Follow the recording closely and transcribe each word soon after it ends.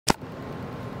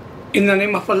In the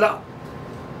name of Allah,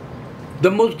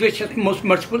 the most gracious, most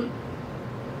merciful.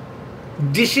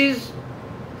 This is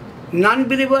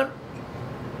non-believer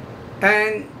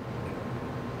and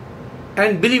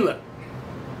believer.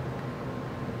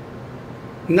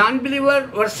 Non-believer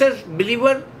versus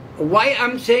believer. Why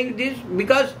I'm saying this?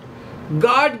 Because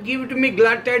God gave to me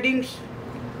glad tidings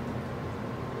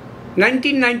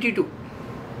 1992.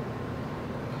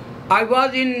 I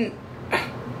was in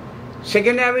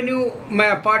 2nd Avenue, my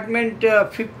apartment,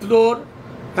 5th floor,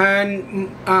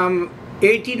 and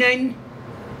 89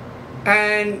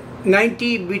 and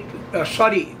 90,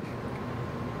 sorry,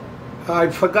 I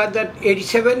forgot that,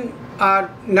 87 or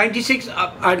 96,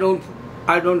 I don't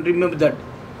remember that.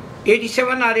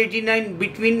 87 or 89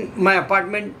 between my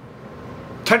apartment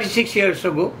 36 years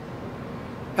ago,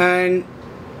 and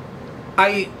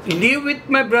I live with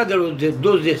my brother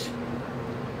those days.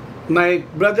 My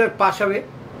brother passed away.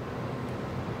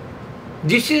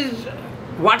 This is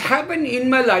what happened in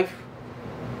my life.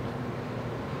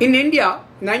 In India,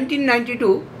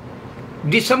 1992,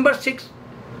 December 6,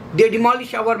 they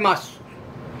demolished our mosque,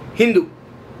 Hindu.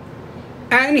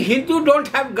 And Hindu don't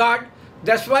have God,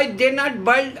 that's why they not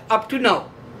built up to now.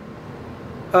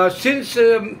 Since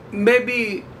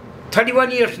maybe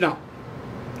 31 years now.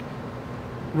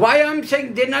 Why I'm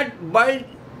saying they not built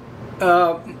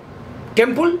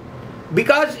temple?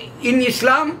 Because in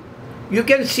Islam, you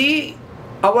can see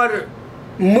our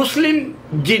Muslim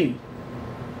jinn.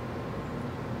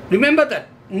 Remember that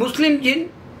Muslim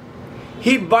jinn,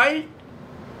 he built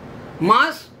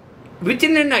mosque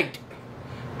within a night.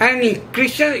 And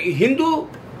Christian, Hindu,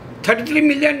 33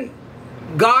 million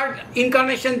God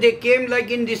incarnation, they came like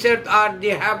in this earth, or they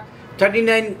have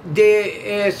 39,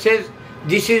 they says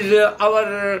this is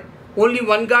our only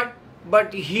one God,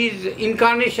 but his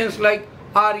incarnations like,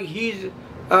 or his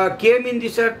came in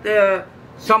this earth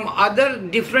some other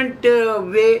different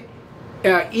way.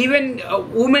 Even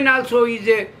woman also is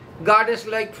a goddess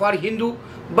like for Hindu,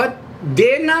 but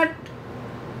they not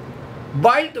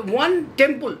built one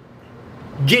temple,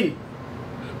 jinn.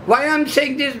 Why I'm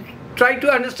saying this? Try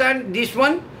to understand. This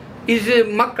one is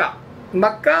Makkah.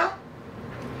 Makkah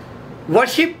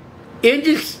worship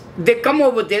angels. They come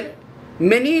over there.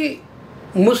 Many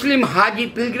Muslim Haji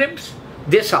pilgrims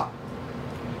they saw.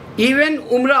 Even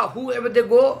Umrah, whoever they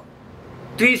go,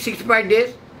 365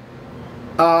 days.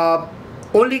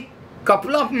 Only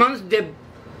couple of months they.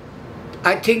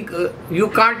 I think you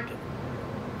can't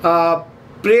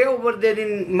pray over there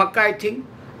in Makkah. I think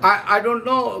I don't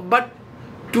know, but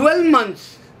 12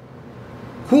 months.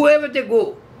 Whoever they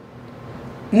go,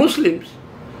 Muslims,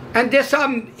 and they saw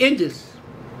angels.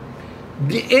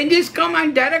 The angels come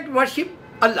and direct worship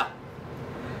Allah.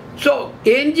 So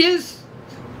angels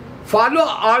follow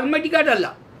Almighty God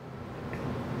Allah.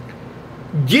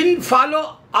 Jinn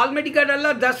follow Almighty God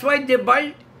Allah. That's why they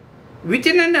built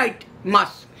within a night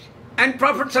mosque. And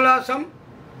Prophet Sallallahu Alaihi Wasallam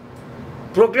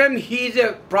proclaimed he is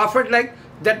a prophet. Like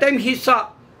that time he saw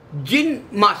jinn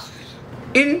mosques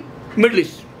in Middle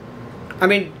East. I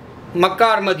mean,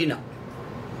 Makkah or Medina.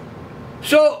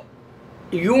 So,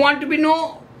 you want to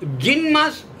know jinn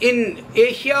mosque in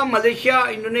Asia, Malaysia,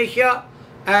 Indonesia,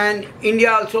 and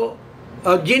India also.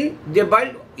 Jinn they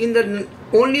build in the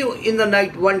only in the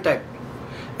night one time.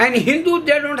 And Hindu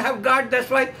they don't have God.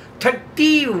 That's why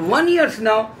 31 years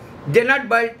now they not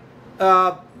build.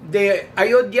 The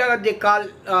Ayodhya they call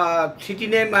city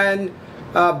name, and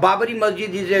Babari Masjid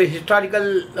is a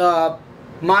historical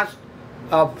mosque.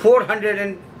 400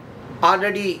 and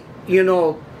already,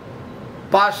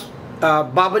 past.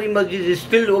 Babari Masjid is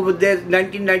still over there.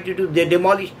 1992 they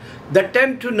demolished. That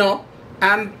time to now I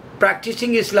am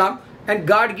practicing Islam, and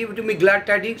God gave to me glad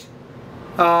tidings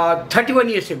 31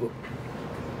 years ago.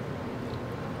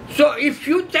 So if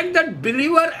you check that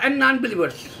believer and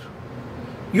non-believers,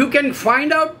 you can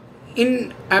find out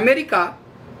in America,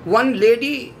 one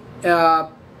lady,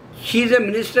 she is a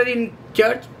minister in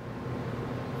church.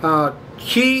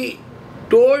 She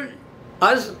told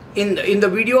us in the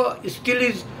video, still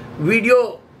is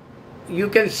video, you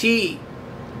can see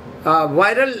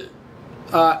viral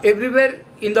everywhere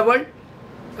in the world.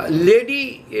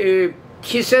 Lady,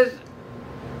 she says,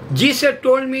 Jesus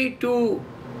told me to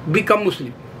become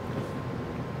Muslim.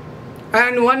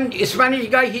 And one Spanish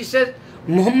guy, he says,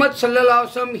 Muhammad Sallallahu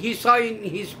Alaihi Wasallam, he saw in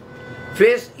his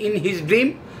face in his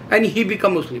dream, and he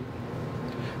became Muslim.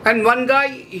 And one guy,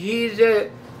 he is a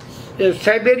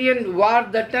Siberian war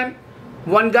that time.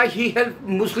 One guy, he helped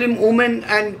Muslim women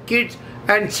and kids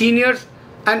and seniors,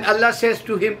 and Allah says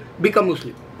to him, become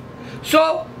Muslim.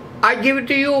 So I give it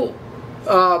to you,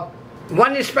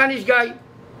 one Spanish guy,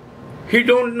 he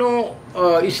don't know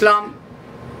Islam.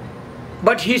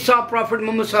 but he saw Prophet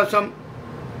Muhammad Sallallahu Alaihi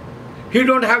Wasallam. He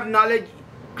don't have knowledge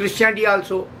Christianity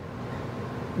also,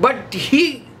 but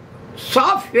he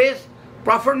saw face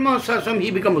Prophet Muhammad Sallallahu Alaihi Wasallam,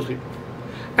 he become Muslim.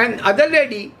 And other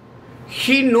lady,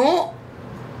 she know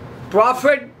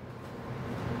Prophet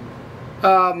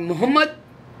Muhammad,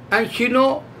 and she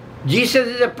know Jesus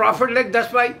is a prophet, like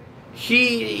that's why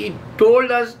she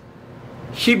told us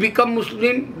she become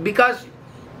Muslim, because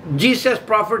Jesus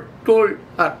prophet told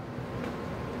her.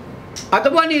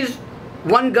 Other one is,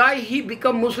 one guy, he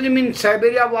become Muslim in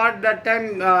Siberia war that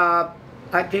time,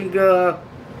 I think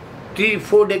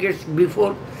 3-4 decades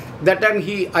before. That time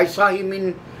I saw him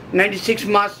in 96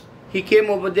 Mass. He came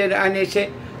over there and I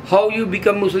said, how you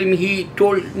become Muslim? He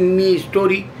told me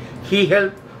story. He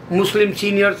helped Muslim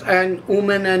seniors and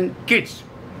women and kids.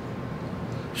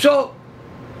 So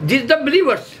these are the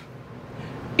believers.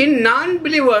 In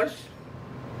non-believers,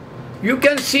 you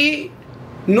can see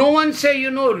no one say,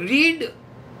 read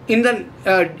in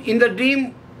the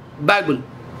dream Bible.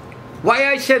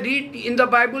 Why I say read in the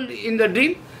Bible in the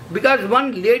dream? Because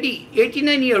one lady,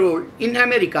 89-year-old in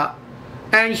America,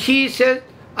 and she says,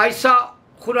 I saw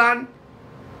Quran,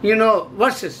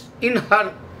 verses in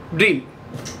her dream,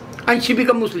 and she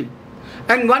become Muslim.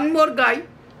 And one more guy,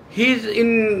 he's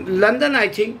in London, I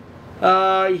think,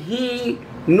 he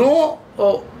know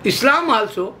Islam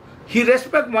also, he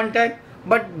respect one time,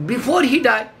 but before he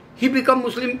died, he become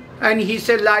Muslim, and he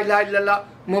said, La ilaha illallah,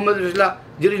 Muhammad Rasulullah,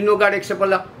 there is no God except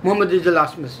Allah, Muhammad is the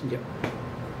last messenger.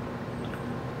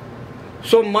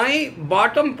 So my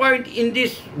bottom point in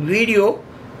this video,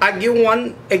 I give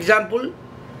one example.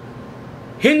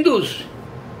 Hindus,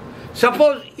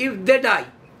 suppose if they die,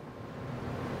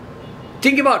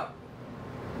 think about,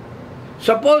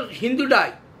 suppose Hindu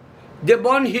die, they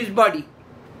burn his body.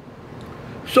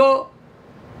 So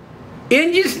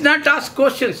angels not ask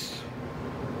questions.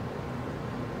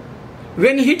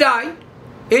 When he died,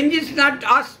 angels not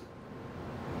ask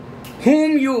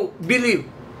whom you believe,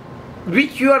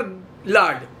 which your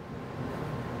Lord,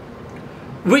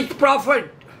 which prophet,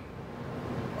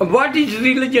 what is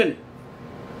religion.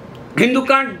 Hindu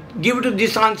can't give to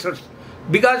these answers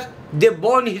because they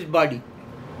burn his body.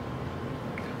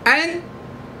 And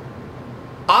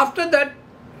after that,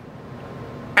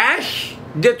 ash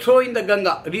they throw in the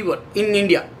Ganga river in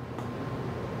India.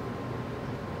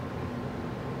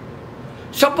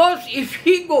 Suppose if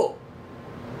he go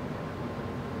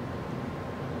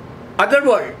other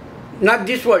world, not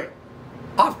this world,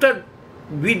 after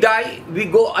we die, we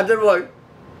go other world,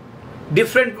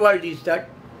 different world is that.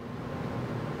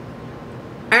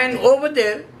 And over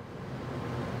there,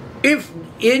 if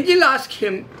angel ask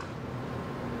him,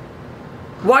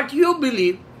 what you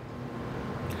believe?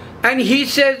 And he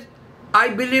says, I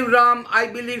believe Ram, I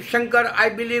believe Shankar, I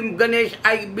believe Ganesh,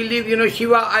 I believe,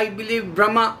 Shiva, I believe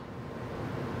Brahma.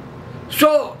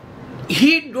 So,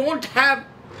 he don't have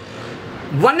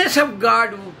oneness of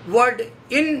God word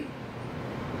in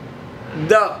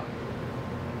the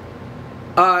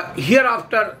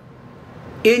hereafter.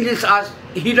 Angels ask,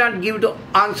 he don't give the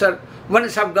answer,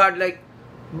 oneness of God like,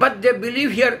 but they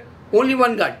believe here only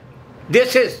one God. They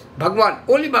says, Bhagwan,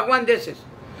 only Bhagwan they says.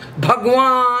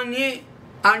 Bhagwan,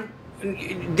 and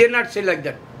they not say like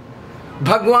that.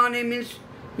 Bhagwan means,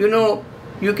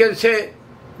 you can say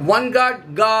one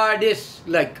God, God is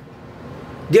like.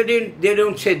 They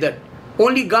don't say that.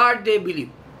 Only God they believe.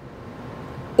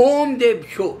 Om they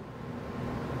show,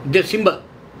 the symbol.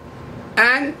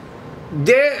 And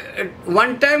they,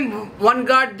 one time, one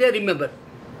God they remember.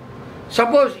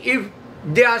 Suppose if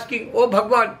they asking, oh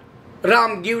Bhagwan,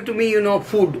 Ram, give to me,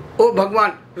 food. Oh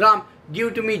Bhagwan, Ram,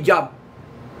 give to me job.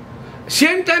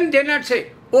 Same time they not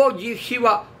say, oh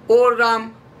Shiva, oh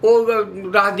Ram, oh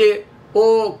Radhe,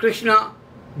 oh Krishna.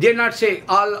 They not say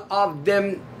all of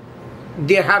them.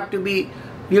 They have to be,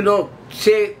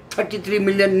 say 33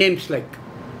 million names like.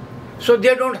 So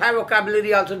they don't have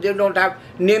vocabulary also, they don't have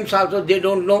names also, they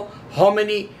don't know how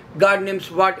many God names,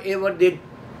 whatever, they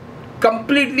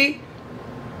completely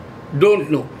don't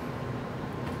know.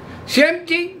 Same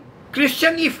thing,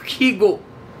 Christian, if he go,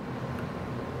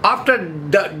 after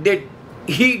death,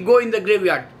 he go in the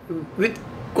graveyard with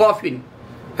coffin,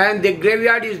 and the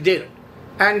graveyard is there,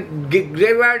 and the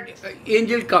graveyard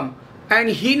angel come, and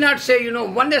he not say,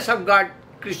 oneness of God,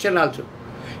 Christian also.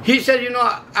 He says,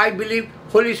 I believe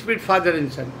Holy Spirit, Father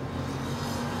and Son.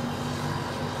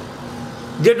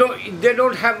 They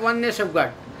don't have oneness of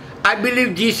God. I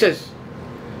believe Jesus.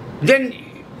 Then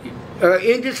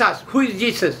angels ask, who is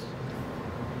Jesus?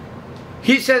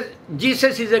 He says,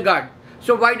 Jesus is a God.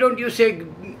 So why don't you say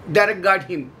direct God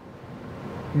him?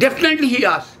 Definitely he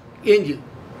asks, angel.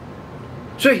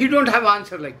 So he don't have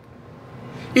answer like.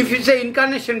 If you say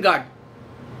incarnation God,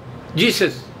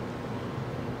 Jesus.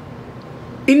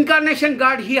 Incarnation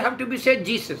God, he have to be said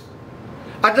Jesus.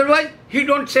 Otherwise, he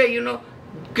don't say,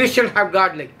 Christian have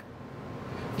God like.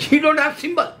 He don't have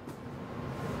symbol.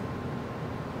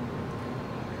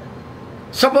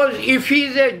 Suppose if he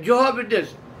is a Jehovah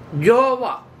Witness,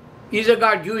 Jehovah is a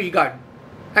God, Jewish God,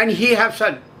 and he have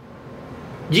son.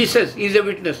 Jesus is a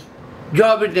witness,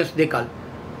 Jehovah Witness they call.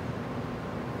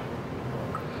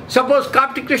 Suppose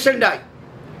Coptic Christian die,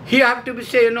 he have to be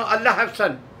say, Allah have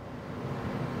son.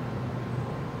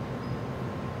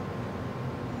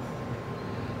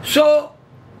 So,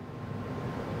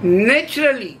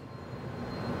 naturally,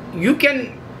 you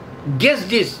can guess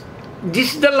this.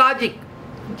 This is the logic.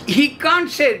 He can't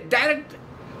say direct,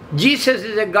 Jesus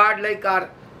is a God like or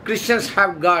Christians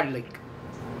have God like.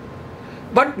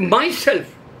 But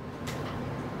myself,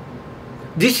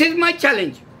 this is my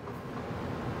challenge.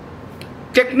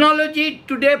 Technology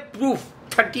today proof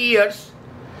 30 years,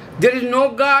 there is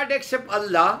no God except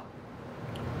Allah.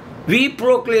 We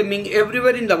proclaiming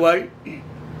everywhere in the world,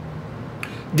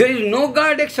 there is no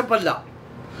God except Allah.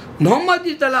 Muhammad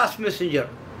is the last messenger.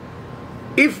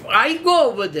 If I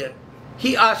go over there,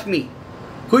 he asks me,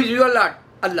 who is your Lord?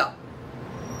 Allah.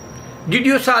 Did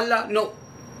you say Allah? No.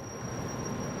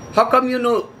 How come you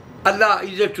know Allah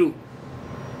is the true?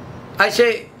 I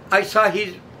say, I saw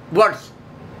his words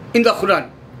in the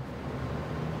Quran.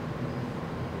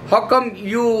 How come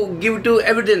you give to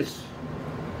evidence?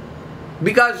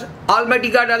 Because Almighty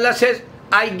God Allah says,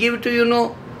 I give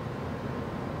to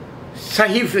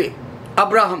Sahife,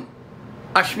 Abraham,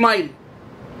 Ishmael,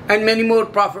 and many more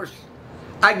prophets.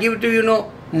 I give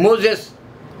to Moses,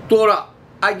 Torah.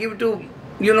 I give to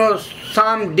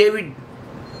Psalm, David,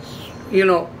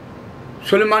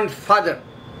 Solomon's father,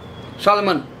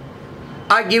 Solomon.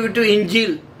 I give it to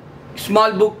Injil,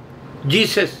 small book,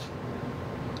 Jesus.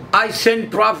 I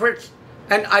sent prophets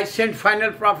and I sent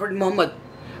final prophet Muhammad,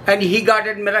 and he got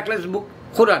a miraculous book,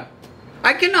 Quran.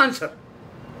 I can answer.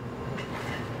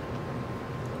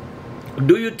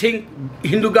 Do you think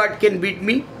Hindu God can beat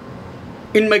me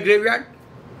in my graveyard?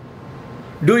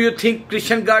 Do you think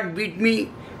Christian God beat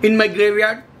me in my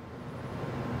graveyard?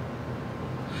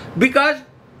 Because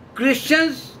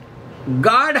Christians,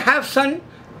 God have son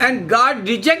and God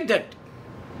rejected.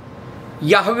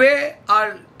 Yahweh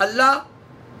or Allah,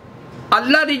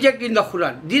 Allah reject in the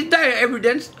Quran. This is the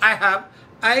evidence I have,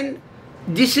 and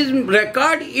this is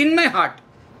record in my heart.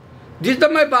 This is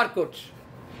my barcodes.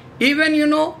 Even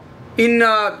in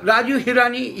Raju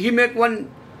Hirani, he make one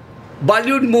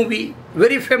Bollywood movie,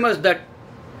 very famous, that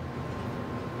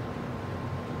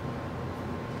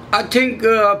I think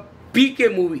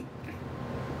PK movie.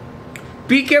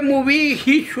 PK movie,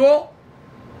 he show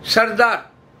Sardar,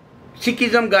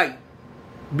 Sikhism guy,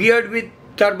 beard with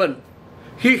turban.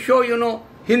 He show,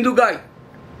 Hindu guy,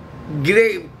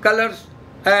 grey colors,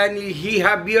 and he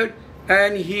have beard,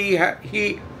 and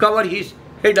he cover his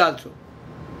head also.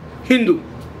 Hindu.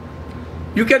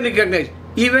 You can recognize.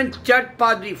 Even church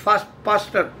padri,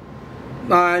 pastor,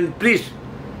 and priest,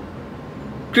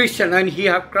 Christian, and he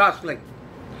have cross like.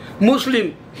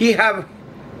 Muslim, he have,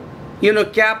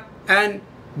 cap and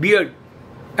beard,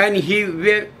 and he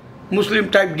wear Muslim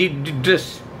type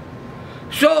dress.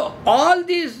 So all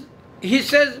these, he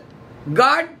says,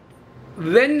 God,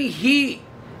 when he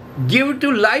give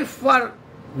to life for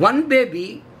one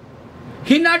baby,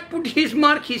 he not put his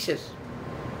mark, he says,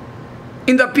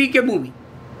 in the PK movie.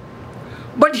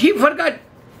 But he forgot,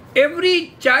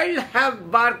 every child have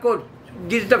barcode,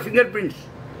 this is the fingerprints.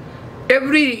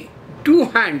 Every 2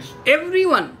 hands,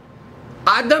 everyone,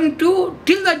 Adam to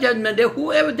till the judgment day,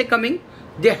 whoever they coming,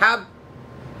 they have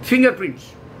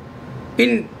fingerprints.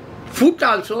 In foot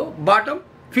also, bottom,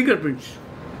 fingerprints.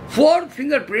 4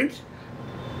 fingerprints,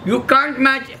 you can't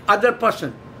match other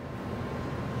person.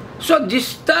 So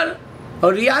this the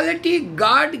reality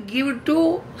God give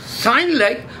to sign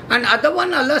like, and other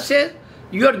one Allah says,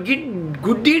 your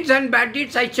good deeds and bad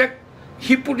deeds I check,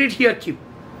 he put it here cheap.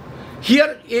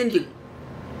 Here angel,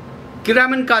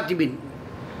 Kiraman Katibin,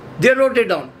 they wrote it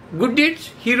down. Good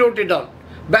deeds, he wrote it down.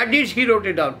 Bad deeds, he wrote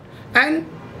it down. And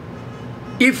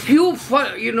if you,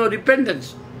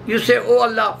 repentance, you say, oh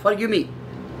Allah, forgive me,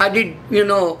 I did,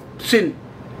 sin.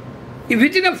 If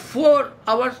within 4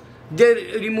 hours,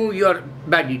 they remove your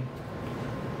bad deed.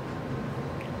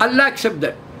 Allah accept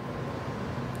that.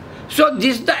 So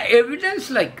this is the evidence,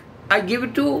 like, I give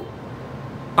it to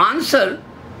answer.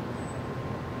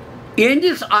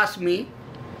 Angels ask me,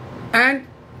 and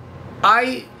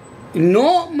I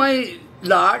know my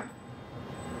Lord,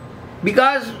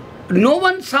 because no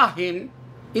one saw him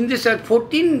in this earth,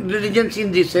 14 religions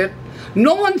in this earth,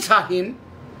 no one saw him,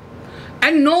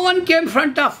 And no one came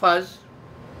front of us.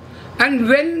 And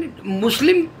when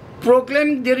Muslim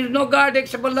proclaim there is no God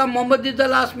except Allah, Muhammad is the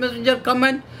last messenger, come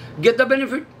and get the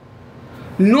benefit.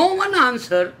 No one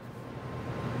answered.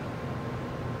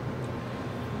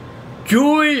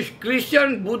 Jewish,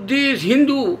 Christian, Buddhist,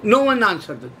 Hindu, no one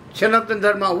answered. Sanatana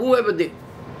Dharma, whoever they.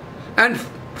 And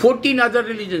 14 other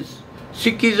religions,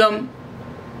 Sikhism,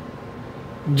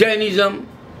 Jainism,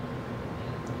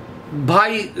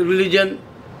 Bhai religion,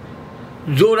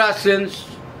 Zoroastrians,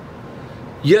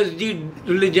 Yazdi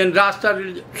religion, Rasta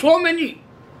religion, so many.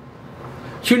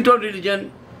 Shinto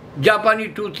religion, Japanese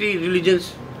 2-3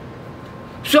 religions.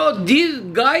 So these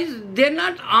guys, they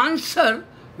not answer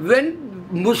when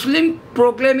Muslim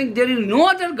proclaiming there is no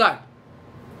other God.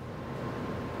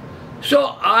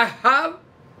 So I have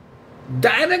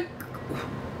direct,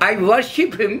 I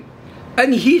worship him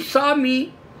and he saw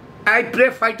me, I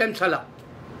pray 5 times Salah.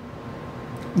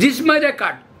 This is my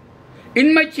record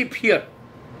in my chip here.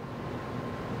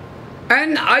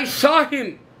 And I saw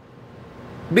him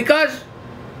because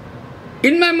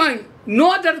in my mind,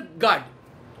 no other God,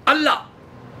 Allah.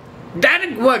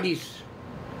 Direct word is,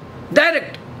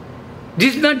 direct.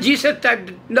 This is not Jesus type,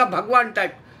 not Bhagwan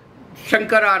type,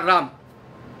 Shankara, Ram.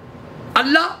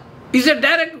 Allah is a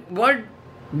direct word,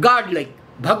 God-like,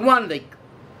 Bhagwan-like.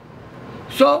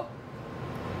 So,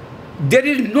 there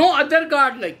is no other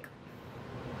God-like.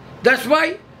 That's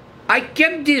why I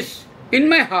kept this in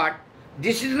my heart.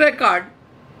 This is record.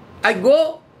 I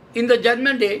go in the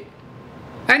judgment day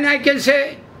and I can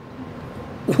say,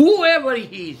 whoever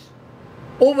he is,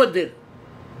 over there,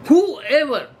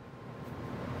 whoever,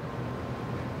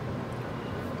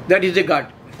 that is a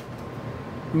God.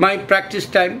 My practice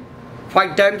time,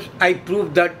 5 times I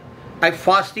prove that I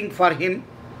fasting for him,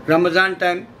 Ramadan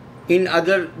time, in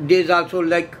other days also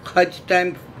like Hajj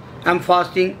time I'm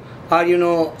fasting,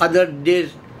 or other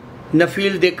days,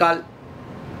 Nafil they call.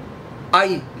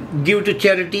 I give to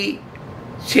charity,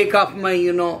 sake of my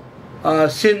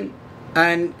sin,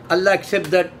 and Allah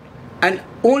accept that. And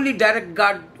only direct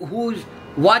God who is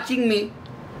watching me,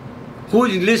 who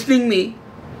is listening me,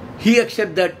 he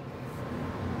accept that.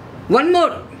 One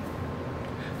more.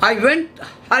 I went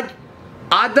Hajj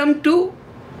Adam to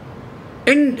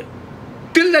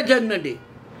till the Judgment Day.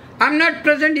 I'm not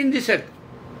present in this earth.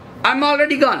 I'm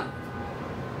already gone.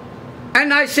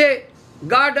 And I say,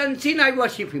 God unseen, I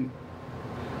worship him.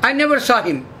 I never saw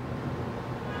him.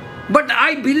 But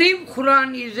I believe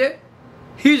Quran is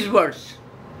his words.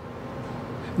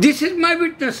 This is my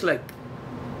witness like.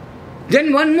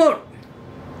 Then one more.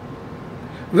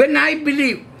 When I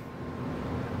believe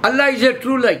Allah is a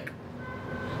true light,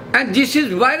 and this is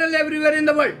viral everywhere in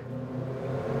the world,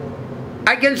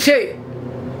 I can say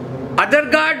other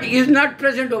God is not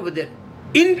present over there.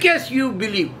 In case you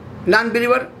believe,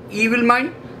 non-believer, evil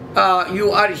mind,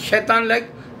 you are shaitan like,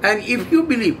 and if you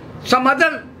believe some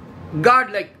other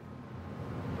God like,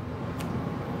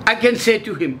 I can say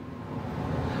to him,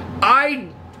 I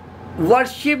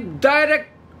worship direct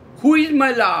who is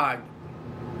my Lord,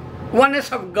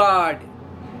 oneness of God,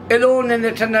 alone and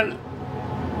eternal.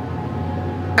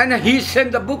 And he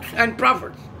sent the books and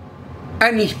prophets.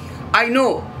 And I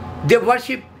know they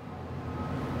worship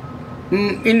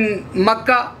in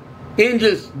Makkah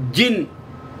angels, jinn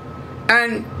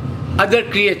and other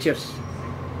creatures.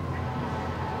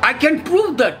 I can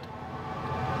prove that.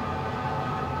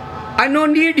 I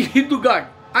don't need Hindu God.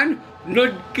 I'm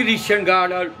not Christian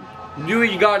God or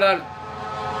Jewish God or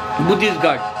Buddhist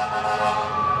God.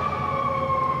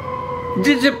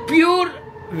 This is pure.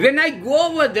 When I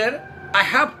go over there, I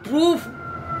have proof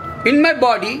in my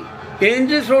body.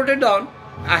 Angels wrote it down.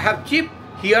 I have chip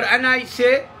here and I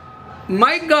say,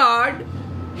 my God,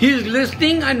 he is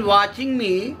listening and watching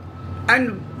me,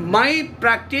 and my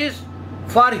practice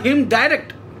for him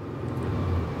direct.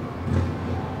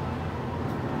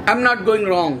 I'm not going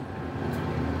wrong.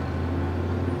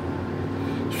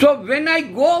 So when I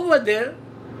go over there,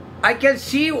 I can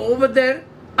see over there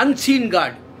unseen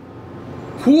God,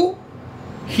 who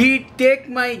he take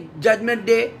my judgment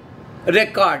day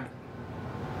record,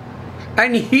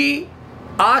 and he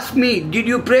asked me, did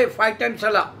you pray 5 times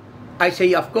Salah? I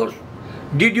say, of course.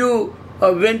 Did you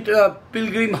went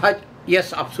pilgrim Hajj?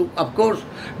 Yes, of course.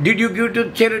 Did you give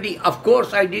to charity? Of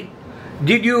course I did.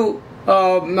 Did you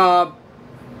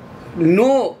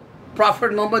know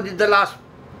Prophet Muhammad is the last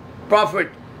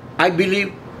prophet? I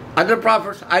believe. Other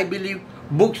prophets, I believe.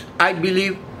 Books, I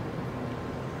believe.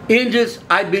 Angels,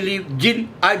 I believe. Jinn,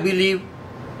 I believe.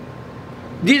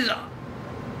 These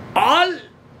all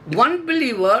one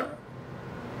believer,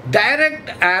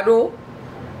 direct arrow,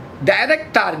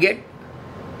 direct target,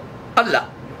 Allah.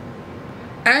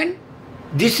 And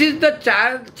This is the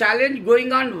challenge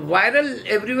going on viral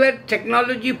everywhere.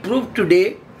 Technology proved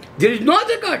today there is no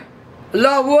other God.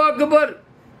 Allahu Akbar.